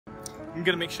I'm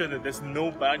gonna make sure that there's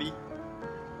nobody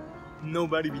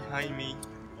behind me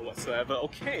or whatsoever.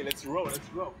 Okay, let's roll.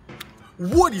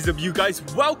 What is up, you guys?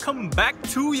 Welcome back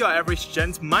to Your Average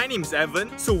Gents. My name is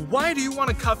Evan. So why do you want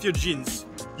to cuff your jeans?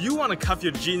 You want to cuff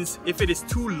your jeans if it is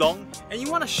too long and you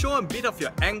want to show a bit of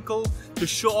your ankle to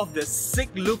show off the sick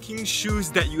looking shoes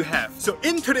that you have. So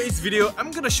in today's video,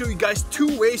 I'm gonna show you guys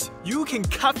 2 ways you can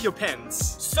cuff your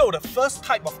pants. So the first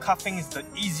type of cuffing is the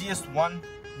easiest one.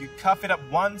 You cuff it up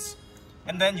once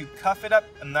and then you cuff it up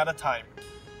another time.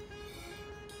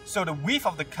 So the width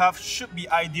of the cuff should be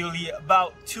ideally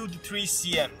about 2 to 3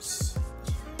 cms.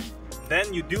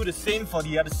 Then you do the same for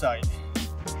the other side.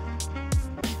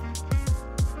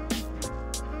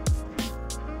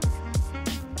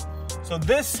 So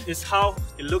this is how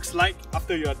it looks like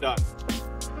after you are done.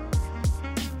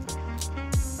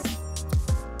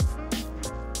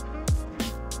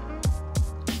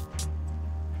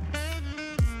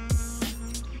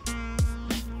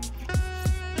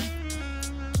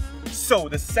 So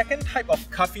the second type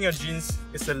of cuffing your jeans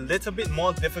is a little bit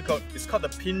more difficult. It's called the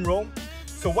pinroll.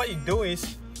 So what you do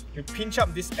is you pinch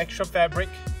up this extra fabric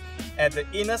at the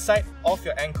inner side of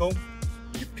your ankle.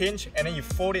 You pinch and then you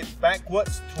fold it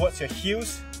backwards towards your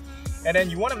heels, and then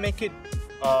you want to make it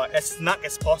as snug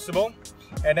as possible.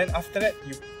 And then after that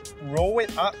you roll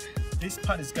it up. This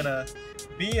part is gonna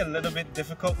be a little bit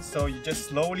difficult, so you just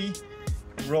slowly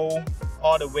roll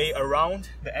all the way around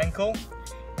the ankle.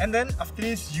 And then after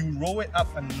this, you roll it up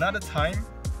another time,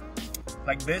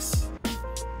 like this.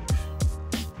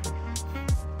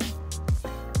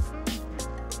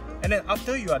 And then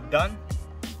after you are done,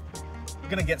 you're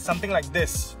gonna get something like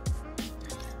this.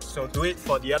 So do it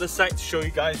for the other side to show you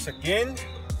guys again.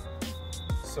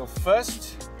 So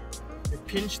first, you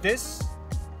pinch this,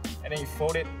 and then you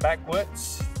fold it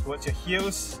backwards towards your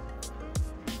heels,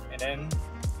 and then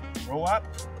roll up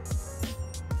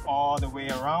all the way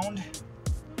around.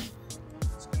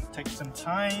 Take some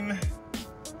time.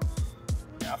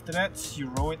 After that, you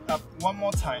roll it up one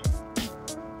more time.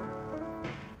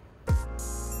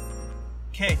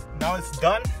 Okay, now it's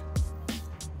done.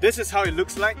 This is how it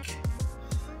looks like.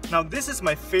 Now this is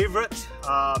my favorite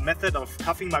method of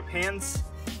cuffing my pants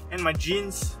and my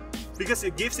jeans because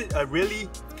it gives it a really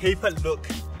tapered look.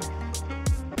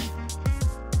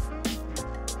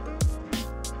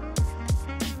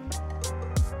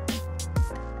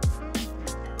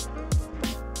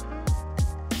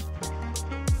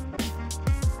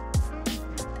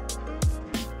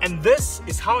 And this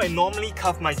is how I normally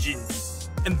cuff my jeans.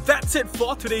 And that's it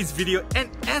for today's video. And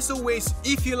as always,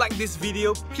 if you like this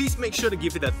video, please make sure to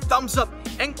give it a thumbs up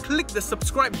and click the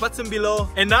subscribe button below.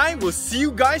 And I will see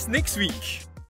you guys next week.